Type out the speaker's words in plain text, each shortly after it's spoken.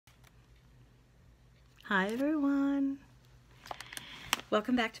Hi everyone,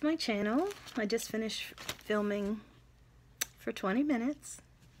 welcome back to my channel. I just finished filming for 20 minutes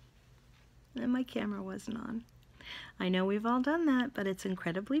and my camera wasn't on. I know we've all done that, but it's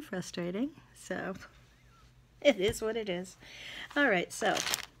incredibly frustrating, so it is what it is. Alright, so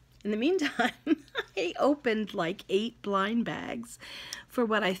in the meantime I opened like 8 blind bags for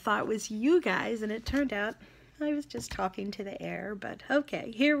what I thought was you guys, and it turned out I was just talking to the air, but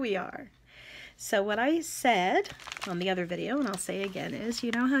okay, here we are. So what I said on the other video, and I'll say again, is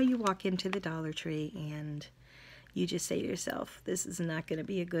you know how you walk into the Dollar Tree and you just say to yourself, this is not going to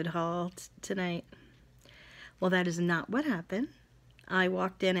be a good haul tonight. Well, that is not what happened. I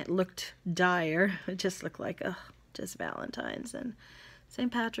walked in, it looked dire. It just looked like, just Valentine's and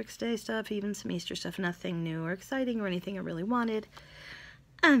St. Patrick's Day stuff, even some Easter stuff, nothing new or exciting or anything I really wanted.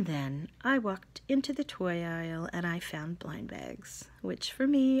 And then I walked into the toy aisle and I found blind bags, which for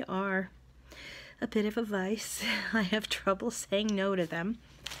me are a bit of a vice. I have trouble saying no to them,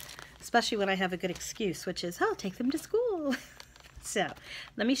 especially when I have a good excuse, which is, I'll take them to school. So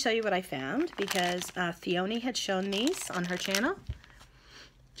let me show you what I found, because Theoni had shown these on her channel,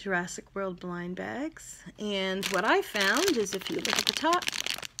 Jurassic World blind bags. And what I found is if you look at the top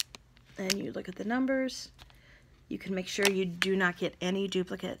and you look at the numbers, you can make sure you do not get any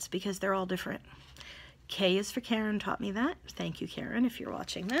duplicates because they're all different. K is for Karen, taught me that. Thank you, Karen, if you're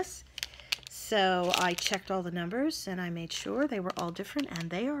watching this. So I checked all the numbers and I made sure they were all different, and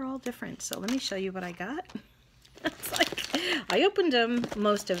they are all different. So let me show you what I got. It's like, I opened them,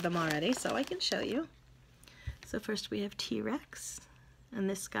 most of them already, so I can show you. So first we have T-Rex, and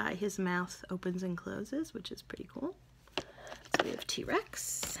this guy, his mouth opens and closes, which is pretty cool. So we have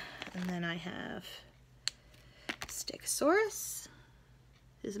T-Rex, and then I have Stegosaurus.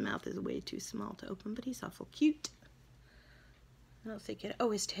 His mouth is way too small to open, but he's awful cute. I don't think it,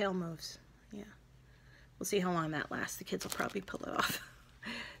 oh, his tail moves. Yeah. We'll see how long that lasts. The kids will probably pull it off.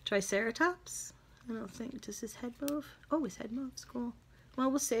 Triceratops. I don't think, does his head move? Oh, his head moves. Cool. Well,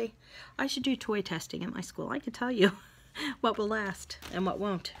 we'll see. I should do toy testing at my school. I can tell you what will last and what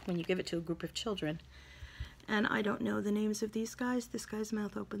won't when you give it to a group of children. And I don't know the names of these guys. This guy's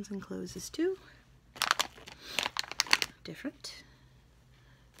mouth opens and closes too. Different.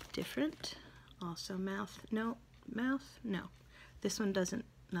 Different. Also mouth. No. Mouth. No. This one doesn't.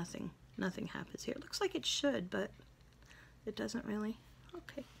 Nothing happens here. It looks like it should, but it doesn't really.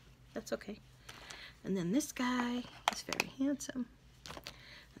 Okay. That's okay. And then this guy is very handsome.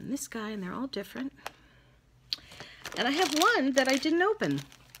 And this guy, and they're all different. And I have one that I didn't open.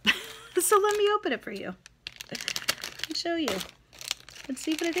 So let me open it for you. And show you. And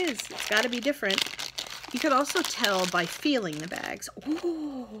see what it is. It's got to be different. You could also tell by feeling the bags.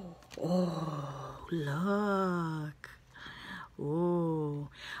 Oh, look. Oh,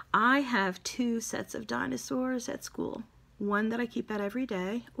 I have 2 sets of dinosaurs at school. One that I keep out every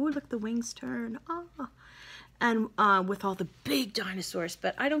day. Oh, look, the wings turn. Ah. And with all the big dinosaurs,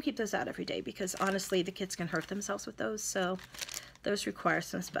 but I don't keep those out every day because honestly, the kids can hurt themselves with those, so those require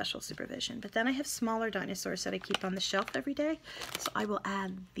some special supervision. But then I have smaller dinosaurs that I keep on the shelf every day, so I will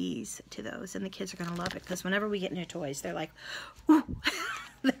add these to those, and the kids are going to love it because whenever we get new toys, they're like, ooh,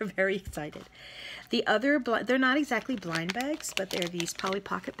 they're very excited. The other, they're not exactly blind bags, but they're these Polly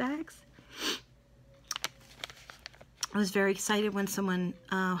Pocket bags. I was very excited when someone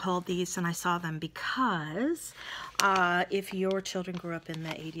hauled these and I saw them because if your children grew up in the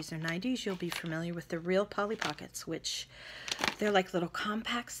 80s or 90s, you'll be familiar with the real Polly Pockets, which they're like little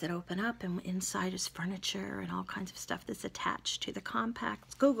compacts that open up, and inside is furniture and all kinds of stuff that's attached to the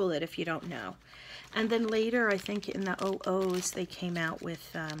compacts. Google it if you don't know. And then later, I think in the 00s, they came out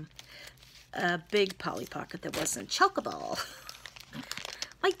with a big Polly Pocket that wasn't chockable.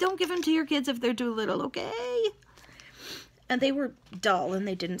 Like, don't give them to your kids if they're too little, okay? And they were dull and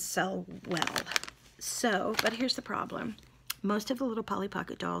they didn't sell well. So, but here's the problem. Most of the little Polly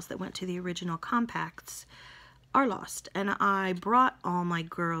Pocket dolls that went to the original compacts are lost. And I brought all my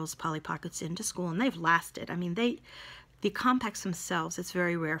girls' Polly Pockets into school, and they've lasted. I mean, the compacts themselves, it's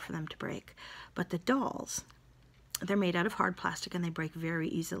very rare for them to break. But the dolls, they're made out of hard plastic and they break very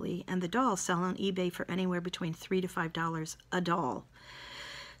easily. And the dolls sell on eBay for anywhere between $3 to $5 a doll.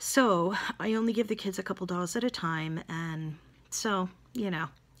 So I only give the kids a couple dolls at a time, and so, you know,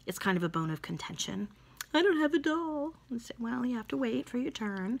 it's kind of a bone of contention. I don't have a doll. And say, well, you have to wait for your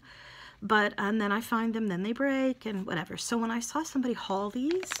turn. But, and then I find them, then they break, and whatever. So when I saw somebody haul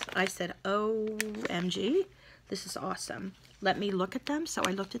these, I said, OMG, this is awesome. Let me look at them. So I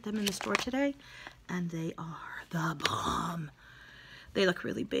looked at them in the store today, and they are the bomb. They look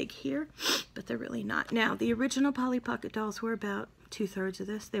really big here, but they're really not. Now, the original Polly Pocket dolls were about 2/3 of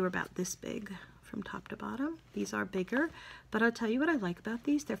this. They were about this big from top to bottom. These are bigger, but I'll tell you what I like about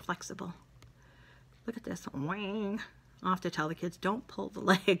these. They're flexible. Look at this. Wang. I'll have to tell the kids, don't pull the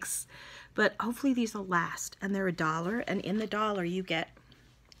legs. But hopefully these will last. And they're $1. And in the $1, you get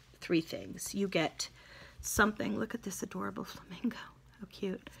 3 things. You get something. Look at this adorable flamingo. How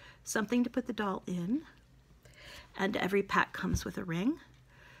cute. Something to put the doll in. And every pack comes with a ring.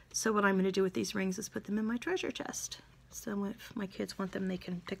 So what I'm going to do with these rings is put them in my treasure chest. So if my kids want them, they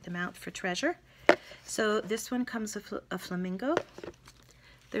can pick them out for treasure. So this one comes with a flamingo.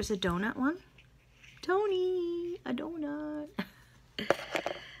 There's a donut one. Tony, a donut.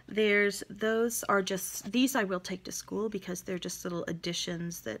 Those are just, these I will take to school because they're just little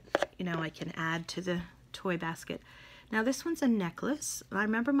additions that, you know, I can add to the toy basket. Now this one's a necklace. I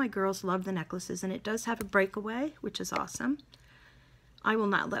remember my girls love the necklaces, and it does have a breakaway, which is awesome. I will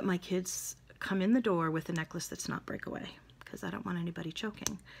not let my kids come in the door with a necklace that's not breakaway because I don't want anybody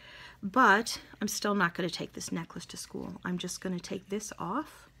choking. But I'm still not going to take this necklace to school. I'm just going to take this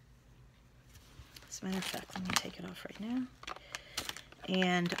off. As a matter of fact, let me take it off right now.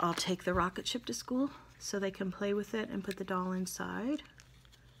 And I'll take the rocket ship to school so they can play with it and put the doll inside,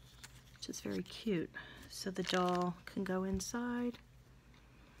 which is very cute. So the doll can go inside.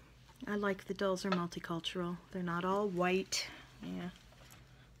 I like the dolls are multicultural. They're not all white. Yeah.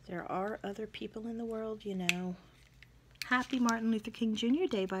 There are other people in the world, you know. Happy Martin Luther King Jr.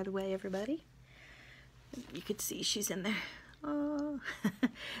 Day, by the way, everybody. You could see she's in there. Oh.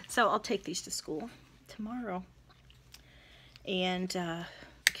 So I'll take these to school tomorrow. And the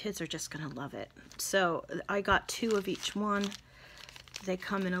kids are just going to love it. So I got 2 of each one. They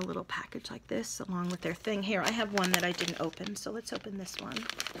come in a little package like this along with their thing. Here, I have one that I didn't open, so let's open this one.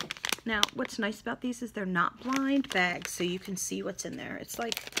 Now, what's nice about these is they're not blind bags, so you can see what's in there. It's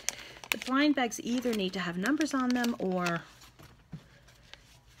like the blind bags either need to have numbers on them or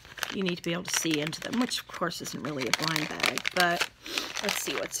you need to be able to see into them, which of course isn't really a blind bag, but let's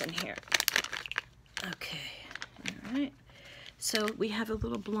see what's in here. Okay, all right. So we have a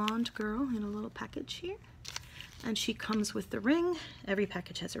little blonde girl in a little package here. And she comes with the ring. Every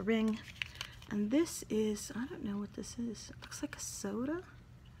package has a ring. And this is, I don't know what this is. It looks like a soda.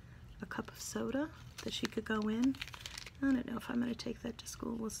 A cup of soda that she could go in. I don't know if I'm going to take that to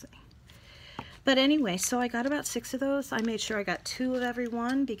school. We'll see. But anyway, so I got about 6 of those. I made sure I got 2 of every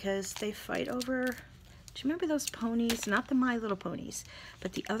one because they fight over... Do you remember those ponies? Not the My Little Ponies,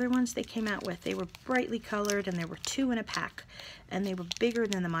 but the other ones they came out with. They were brightly colored and there were 2 in a pack. And they were bigger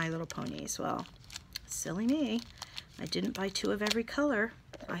than the My Little Ponies. Well... Silly me. I didn't buy 2 of every color.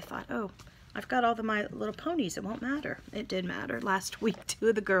 I thought, oh, I've got all the My Little Ponies. It won't matter. It did matter. Last week, 2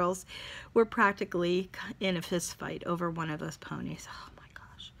 of the girls were practically in a fist fight over one of those ponies. Oh my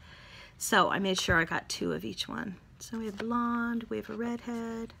gosh. So I made sure I got 2 of each one. So we have blonde, we have a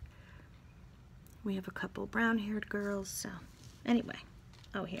redhead, we have a couple brown-haired girls. So anyway,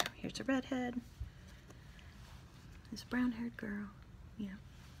 oh here's a redhead. There's a brown-haired girl. Yeah.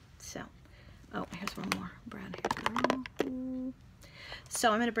 So. Oh, here's one more brown-haired girl. Ooh.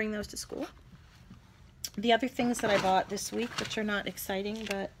 So I'm going to bring those to school. The other things that I bought this week, which are not exciting,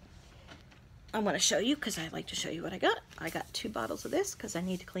 but I want to show you because I like to show you what I got. I got 2 bottles of this because I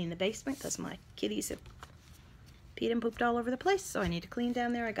need to clean the basement because my kitties have peed and pooped all over the place. So I need to clean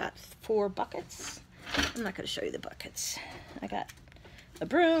down there. I got 4 buckets. I'm not going to show you the buckets. I got a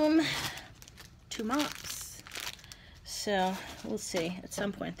broom, 2 mops. So we'll see at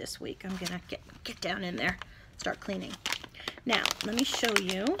some point this week. I'm gonna get down in there, start cleaning. Now let me show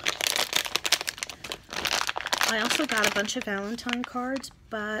you. I also got a bunch of Valentine cards,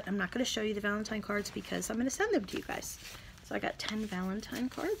 but I'm not going to show you the Valentine cards because I'm going to send them to you guys. So I got 10 Valentine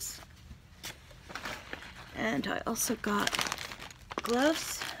cards, and I also got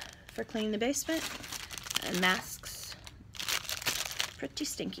gloves for cleaning the basement and masks. Pretty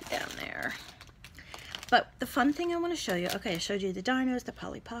stinky down there. But the fun thing I want to show you, okay, I showed you the dinos, the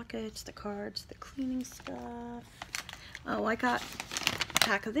Polly Pockets, the cards, the cleaning stuff. Oh, I got a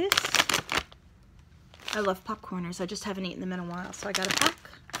pack of this. I love popcorners. I just haven't eaten them in a while, so I got a pack.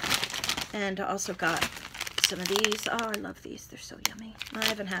 And I also got some of these. Oh, I love these. They're so yummy. I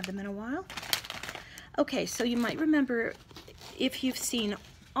haven't had them in a while. Okay, so you might remember if you've seen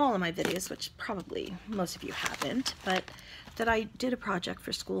all of my videos, which probably most of you haven't, but that I did a project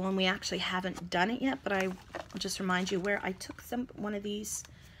for school, and we actually haven't done it yet, but I'll just remind you where I took one of these.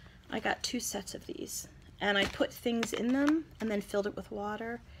 I got 2 sets of these, and I put things in them and then filled it with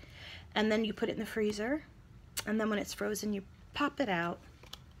water, and then you put it in the freezer, and then when it's frozen you pop it out,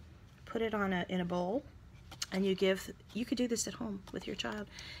 put it on in a bowl, and you could do this at home with your child.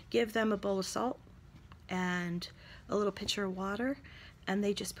 Give them a bowl of salt and a little pitcher of water, and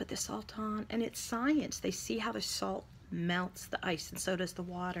they just put the salt on, and it's science. They see how the salt melts the ice, and so does the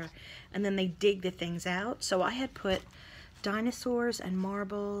water, and then they dig the things out. So I had put dinosaurs and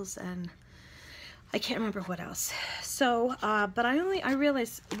marbles, and I can't remember what else. So, but I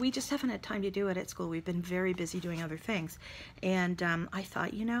realized we just haven't had time to do it at school. We've been very busy doing other things, and I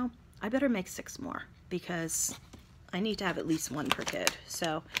thought, you know, I better make 6 more, because I need to have at least 1 per kid.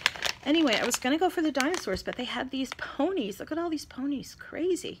 So anyway, I was gonna go for the dinosaurs, but they had these ponies. Look at all these ponies,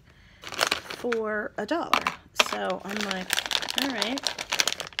 crazy, for $1. So I'm like, all right.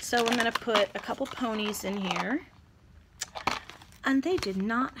 So I'm gonna put a couple ponies in here, and they did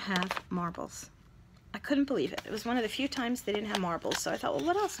not have marbles. I couldn't believe it. It was one of the few times they didn't have marbles. So I thought, well,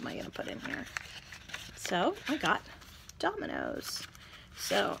 what else am I gonna put in here? So I got dominoes.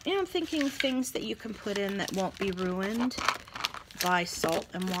 So, you know, I'm thinking things that you can put in that won't be ruined by salt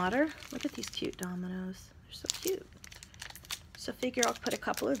and water. Look at these cute dominoes. They're so cute. So figure I'll put a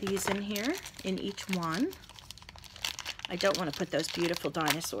couple of these in here, in each one. I don't want to put those beautiful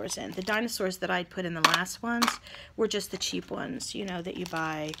dinosaurs in. The dinosaurs that I'd put in the last ones were just the cheap ones, you know, that you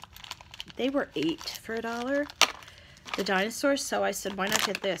buy. They were $8 for $1, the dinosaurs. So I said, why not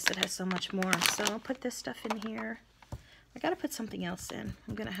get this? It has so much more. So I'll put this stuff in here. I gotta put something else in.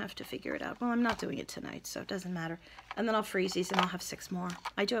 I'm gonna have to figure it out. Well, I'm not doing it tonight, so it doesn't matter. And then I'll freeze these, and I'll have 6 more.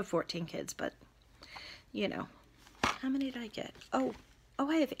 I do have 14 kids, but, you know. How many did I get? Oh,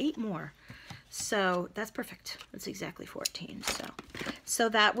 I have 8 more. So that's perfect. That's exactly 14. So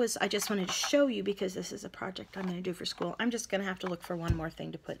that was, I just wanted to show you, because this is a project I'm gonna do for school. I'm just gonna have to look for one more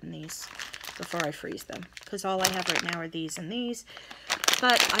thing to put in these before I freeze them, because all I have right now are these and these.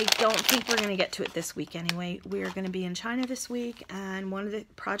 But I don't think we're going to get to it this week anyway. We're going to be in China this week, and one of the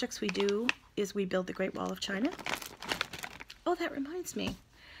projects we do is we build the Great Wall of China. Oh, that reminds me.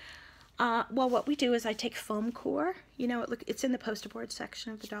 Well, what we do is I take foam core. You know, it's in the poster board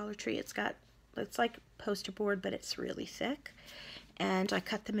section of the Dollar Tree. It's like poster board, but it's really thick. And I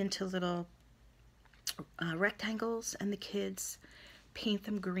cut them into little rectangles, and the kids paint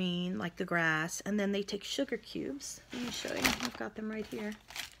them green like the grass, and then they take sugar cubes. Let me show you. I've got them right here.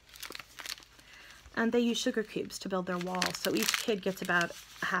 And they use sugar cubes to build their wall. So each kid gets about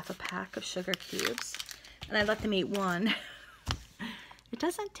half a pack of sugar cubes, and I let them eat 1. It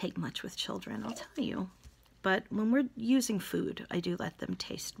doesn't take much with children, I'll tell you. But when we're using food, I do let them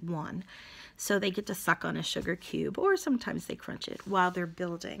taste 1. So they get to suck on a sugar cube, or sometimes they crunch it while they're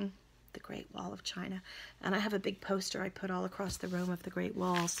building the Great Wall of China. And I have a big poster I put all across the room of the Great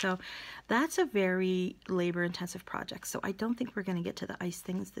Wall. So that's a very labor-intensive project. So I don't think we're going to get to the ice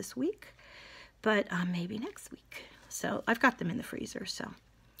things this week, but maybe next week. So I've got them in the freezer.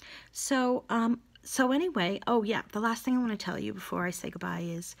 So anyway, oh yeah, the last thing I want to tell you before I say goodbye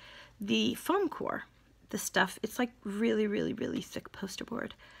is the foam core. The stuff, it's like really, really, really thick poster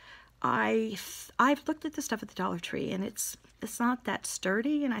board. I've looked at the stuff at the Dollar Tree, and it's not that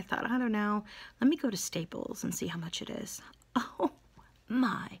sturdy, and I thought, I don't know, let me go to Staples and see how much it is. Oh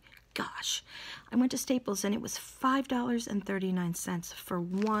my gosh. I went to Staples, and it was $5.39 for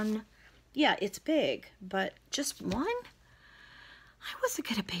 1. Yeah, it's big, but just 1? I wasn't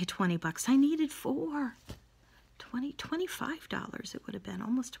gonna pay 20 bucks. I needed 4. $25 it would have been,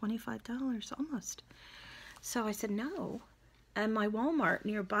 almost $25, almost. So I said no. And my Walmart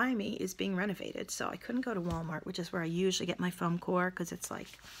nearby me is being renovated, so I couldn't go to Walmart, which is where I usually get my foam core, because it's like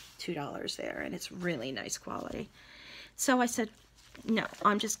 $2 there, and it's really nice quality. So I said, no,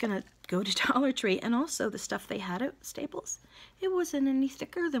 I'm just going to go to Dollar Tree. And also the stuff they had at Staples, it wasn't any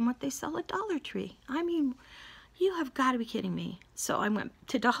thicker than what they sell at Dollar Tree. I mean, you have got to be kidding me. So I went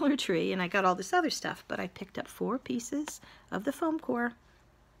to Dollar Tree, and I got all this other stuff, but I picked up 4 pieces of the foam core,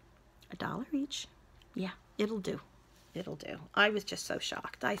 $1 each. Yeah, it'll do. It'll do. I was just so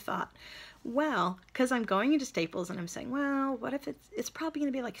shocked. I thought, well, because I'm going into Staples and I'm saying, well, what if it's probably going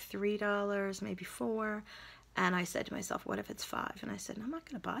to be like $3, maybe $4. And I said to myself, what if it's $5? And I said, I'm not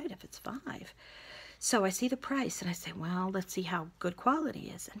going to buy it if it's $5. So I see the price and I say, well, let's see how good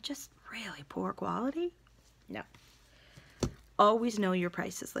quality is. And just really poor quality? No. Always know your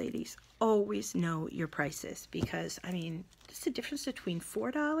prices, ladies. Always know your prices, because, I mean, there's the difference between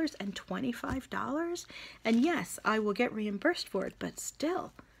 $4 and $25. And yes, I will get reimbursed for it, but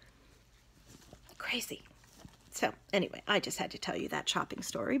still, crazy. So anyway, I just had to tell you that shopping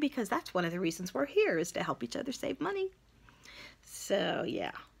story, because that's one of the reasons we're here, is to help each other save money. So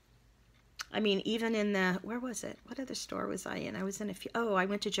yeah. I mean, even in the, where was it? What other store was I in? I was in a few, oh, I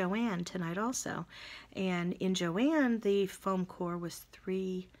went to Joann tonight also. And in Joann, the foam core was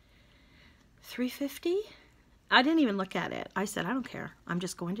 $3.50. I didn't even look at it. I said, I don't care. I'm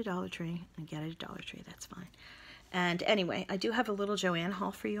just going to Dollar Tree and get it at Dollar Tree. That's fine. And anyway, I do have a little Joann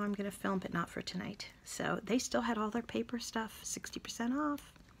haul for you I'm going to film, but not for tonight. So they still had all their paper stuff 60%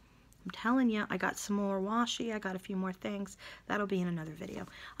 off. I'm telling you, I got some more washi. I got a few more things. That'll be in another video.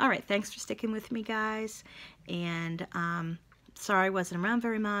 All right, thanks for sticking with me, guys. And sorry I wasn't around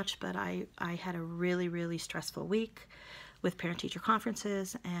very much, but I had a really, really stressful week with parent-teacher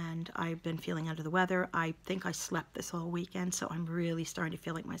conferences, and I've been feeling under the weather. I think I slept this whole weekend, so I'm really starting to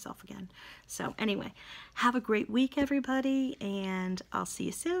feel like myself again. So anyway, have a great week, everybody, and I'll see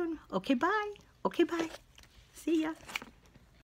you soon. Okay, bye. Okay, bye. See ya.